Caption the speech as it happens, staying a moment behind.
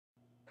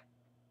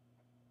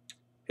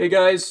Hey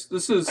guys,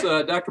 this is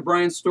Dr.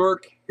 Brian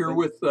Stork here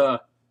with Joe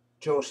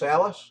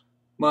Salisz.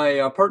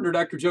 my partner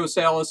Dr. Joe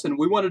Salisz, and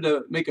we wanted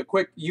to make a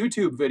quick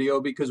YouTube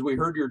video because we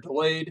heard you're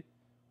delayed,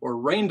 or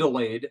rain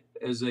delayed,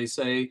 as they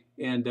say,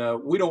 and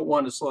we don't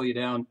want to slow you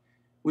down.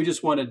 We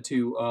just wanted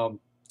to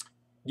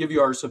give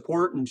you our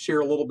support and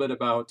share a little bit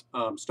about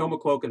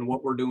StomaCloak and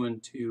what we're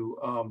doing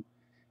to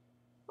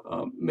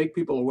make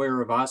people aware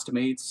of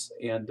ostomates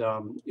and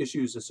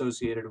issues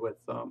associated with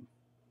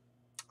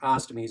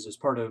ostomies as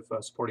part of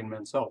supporting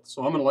men's health.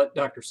 So I'm going to let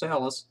Dr.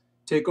 Salisz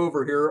take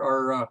over here.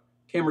 Our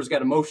camera's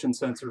got a motion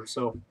sensor,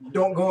 so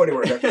don't go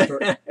anywhere, Dr.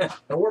 Stork.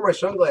 I wore my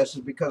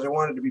sunglasses because I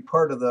wanted to be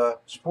part of the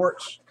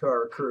sports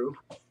car crew,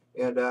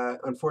 and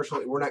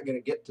unfortunately we're not going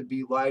to get to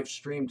be live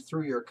streamed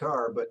through your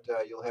car, but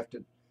you'll have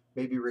to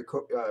maybe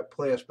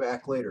play us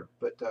back later.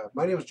 But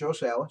my name is Joe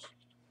Salisz.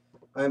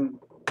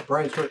 I'm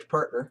Brian Stork's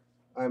partner.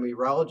 I'm a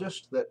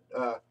urologist that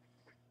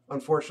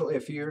unfortunately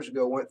a few years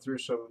ago went through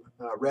some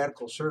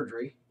radical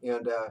surgery,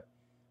 and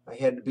I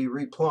had to be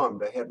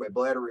replumbed. I had my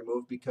bladder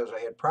removed because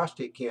I had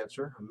prostate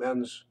cancer, a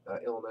men's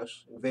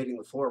illness, invading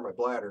the floor of my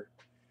bladder.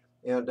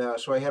 And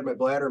so I had my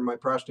bladder and my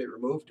prostate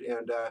removed.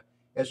 And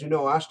as you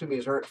know,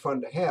 ostomies aren't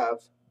fun to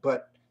have,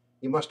 but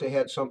you must have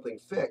had something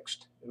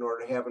fixed in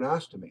order to have an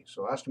ostomy.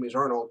 So ostomies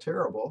aren't all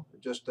terrible,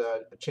 just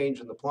a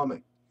change in the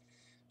plumbing.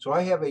 So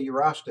I have a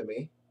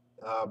urostomy.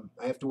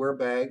 I have to wear a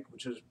bag,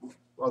 which is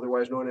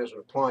otherwise known as an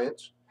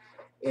appliance.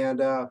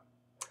 And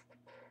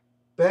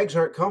bags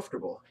aren't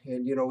comfortable.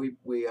 And you know,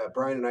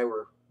 Brian and I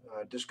were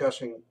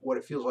discussing what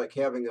it feels like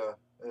having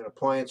an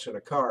appliance in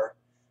a car.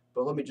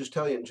 But let me just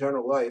tell you, in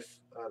general life,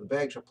 the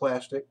bags are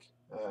plastic.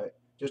 I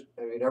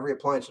mean, every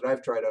appliance that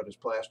I've tried out is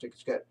plastic.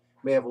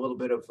 May have a little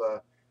bit of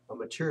a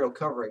material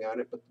covering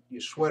on it, but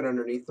you sweat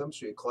underneath them,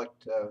 so you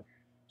collect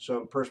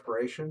some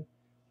perspiration.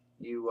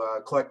 You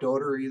collect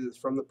odor either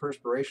from the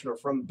perspiration or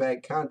from the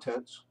bag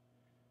contents.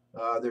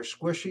 They're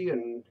squishy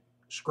and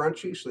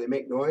scrunchy, so they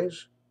make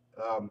noise.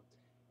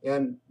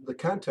 And the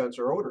contents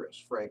are odorous,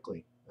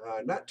 frankly.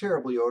 Not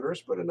terribly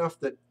odorous, but enough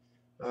that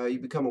you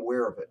become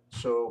aware of it.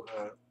 So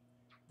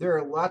there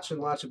are lots and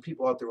lots of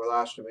people out there with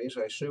ostomies.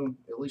 I assume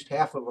at least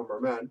half of them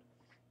are men.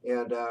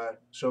 And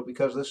so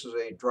because this is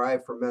a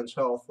drive for men's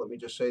health, let me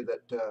just say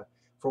that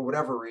for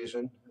whatever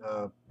reason,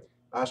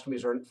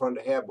 ostomies aren't fun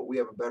to have, but we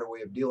have a better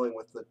way of dealing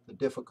with the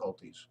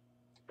difficulties.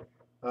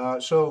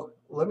 So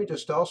let me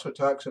just also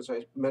talk, since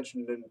I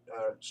mentioned in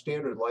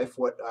standard life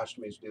what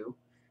ostomies do.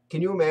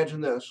 Can you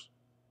imagine this?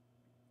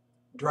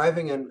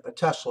 Driving in a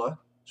Tesla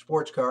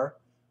sports car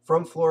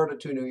from Florida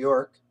to New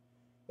York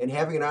and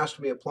having an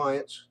ostomy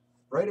appliance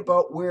right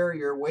about where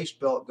your waist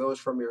belt goes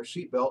from your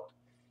seat belt,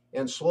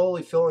 and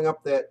slowly filling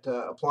up that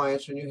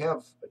appliance, and you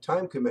have a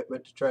time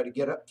commitment to try to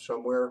get up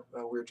somewhere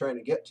we're trying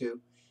to get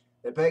to.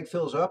 That bag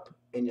fills up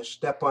and you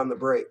step on the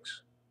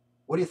brakes.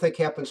 What do you think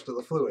happens to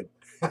the fluid?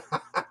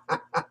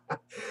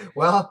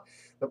 Well,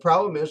 the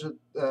problem is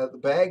that the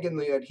bag and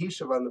the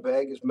adhesive on the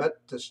bag is meant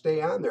to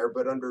stay on there,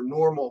 but under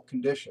normal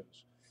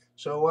conditions.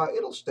 So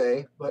it'll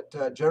stay, but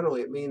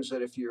generally it means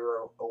that if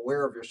you're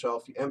aware of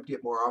yourself, you empty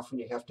it more often,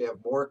 you have to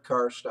have more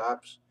car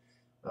stops.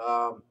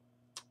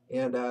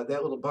 And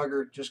that little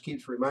bugger just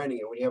keeps reminding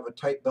you. When you have a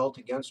tight belt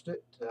against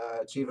it,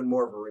 it's even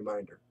more of a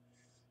reminder.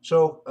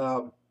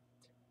 So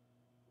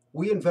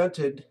we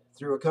invented,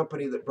 through a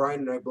company that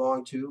Brian and I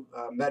belong to,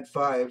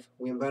 Med5,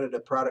 we invented a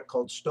product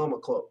called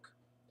StomaCloak.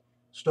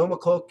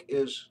 StomaCloak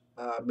is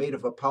made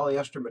of a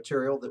polyester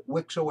material that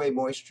wicks away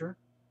moisture.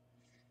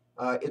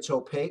 It's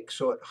opaque,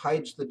 so it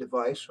hides the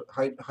device,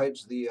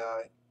 hides the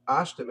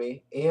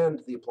ostomy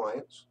and the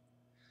appliance.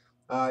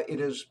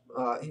 It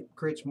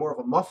creates more of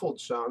a muffled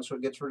sound, so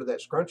it gets rid of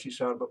that scrunchy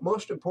sound. But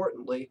most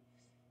importantly,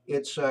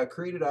 it's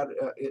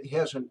it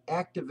has an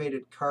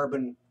activated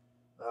carbon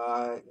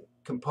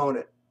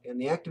component, and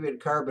the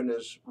activated carbon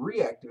is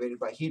reactivated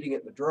by heating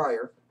it in the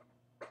dryer.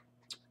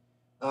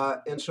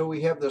 And so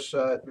we have this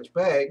this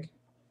bag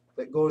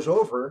that goes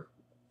over.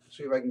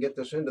 See if I can get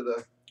this into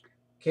the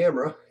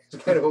camera.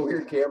 It's kind of a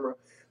weird camera,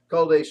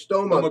 called a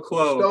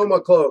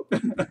StomaCloak.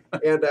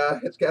 And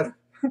it's got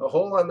a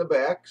hole on the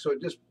back, so it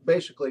just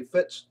basically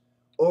fits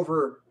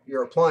over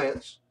your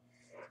appliance.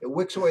 It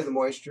wicks away the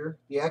moisture.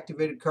 The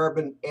activated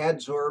carbon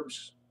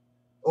adsorbs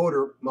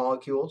odor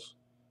molecules,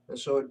 and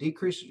so it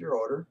decreases your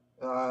odor,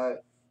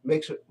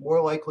 makes it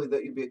more likely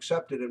that you'll be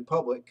accepted in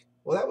public.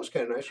 Well, that was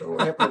kind of nice. I don't know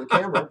what happened to the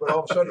camera, but all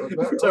of a sudden it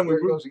was better. Oh, there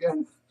it goes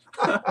again.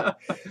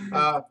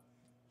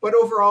 But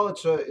overall,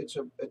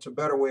 it's a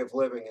better way of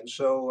living. And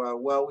so,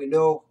 while we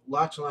know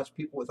lots and lots of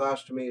people with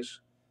ostomies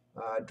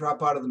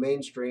drop out of the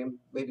mainstream,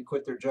 maybe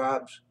quit their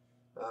jobs,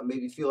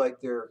 maybe feel like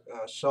their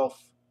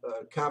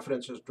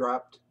self-confidence has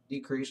dropped,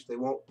 decreased, they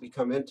won't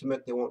become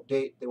intimate, they won't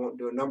date, they won't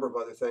do a number of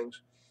other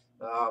things.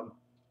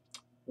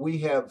 We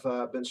have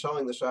been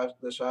selling this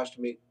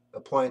ostomy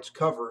appliance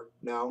cover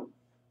now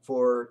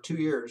for 2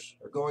 years,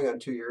 or going on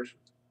 2 years.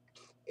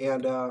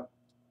 And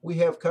we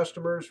have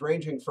customers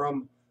ranging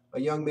from a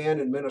young man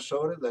in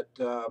Minnesota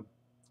that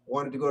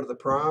wanted to go to the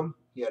prom.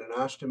 He had an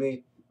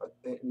ostomy,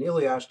 an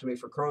ileostomy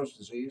for Crohn's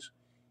disease,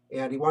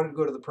 and he wanted to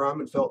go to the prom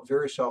and felt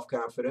very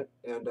self-confident.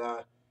 And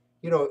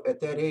you know, at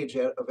that age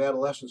of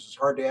adolescence, it's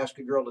hard to ask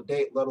a girl to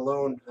date, let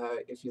alone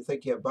if you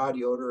think you have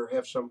body odor or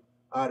have some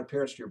odd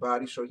appearance to your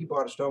body. So he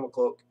bought a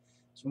StomaCloak.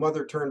 His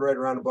mother turned right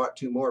around and bought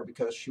 2 more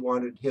because she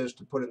wanted his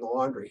to put in the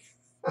laundry.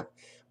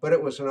 But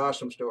it was an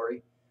awesome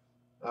story.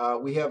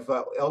 We have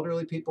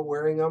elderly people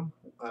wearing them.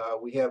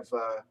 We have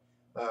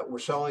we're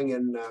selling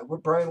in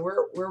Brian.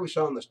 Where are we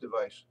selling this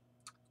device?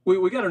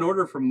 We got an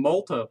order from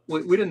Malta.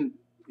 We didn't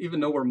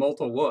even know where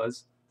Malta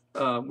was.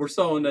 We're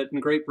selling it in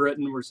Great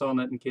Britain. We're selling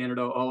it in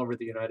Canada, all over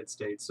the United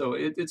States. So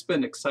it's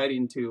been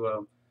exciting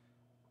to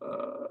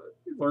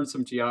learn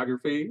some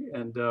geography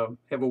and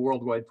have a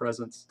worldwide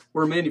presence.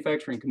 We're a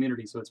manufacturing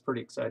community, so it's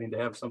pretty exciting to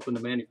have something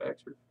to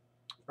manufacture.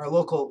 Our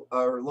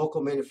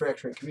local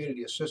manufacturing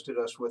community assisted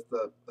us with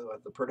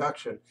the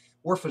production.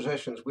 We're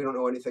physicians. We don't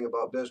know anything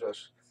about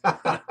business,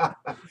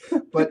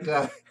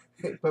 but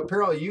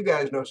apparently you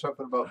guys know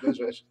something about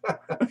business.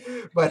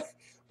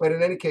 But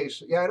in any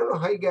case, yeah, I don't know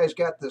how you guys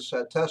got this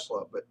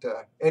Tesla, but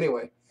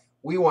anyway,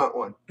 we want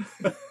one.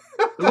 It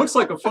looks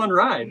like a fun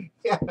ride.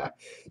 Yeah,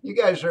 you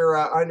guys are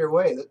on your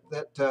way.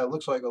 That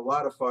looks like a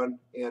lot of fun,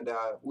 and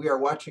we are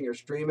watching your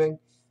streaming.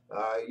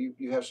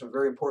 You have some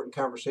very important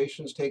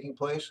conversations taking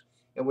place,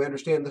 and we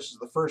understand this is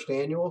the first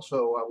annual,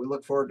 so we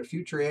look forward to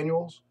future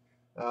annuals.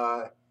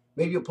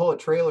 Maybe you'll pull a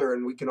trailer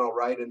and we can all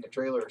ride in the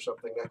trailer or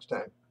something next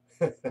time.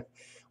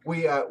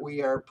 We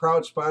are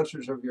proud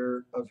sponsors of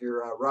your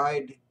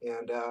ride,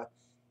 and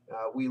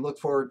we look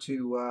forward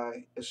to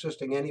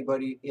assisting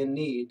anybody in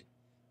need.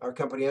 Our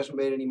company hasn't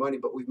made any money,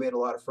 but we've made a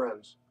lot of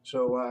friends.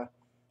 So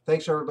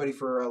thanks everybody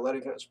for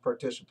letting us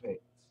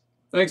participate.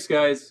 Thanks,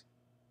 guys.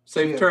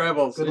 Safe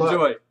travels. Good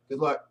Enjoy. Luck. Good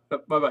luck.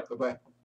 Bye-bye. Bye-bye.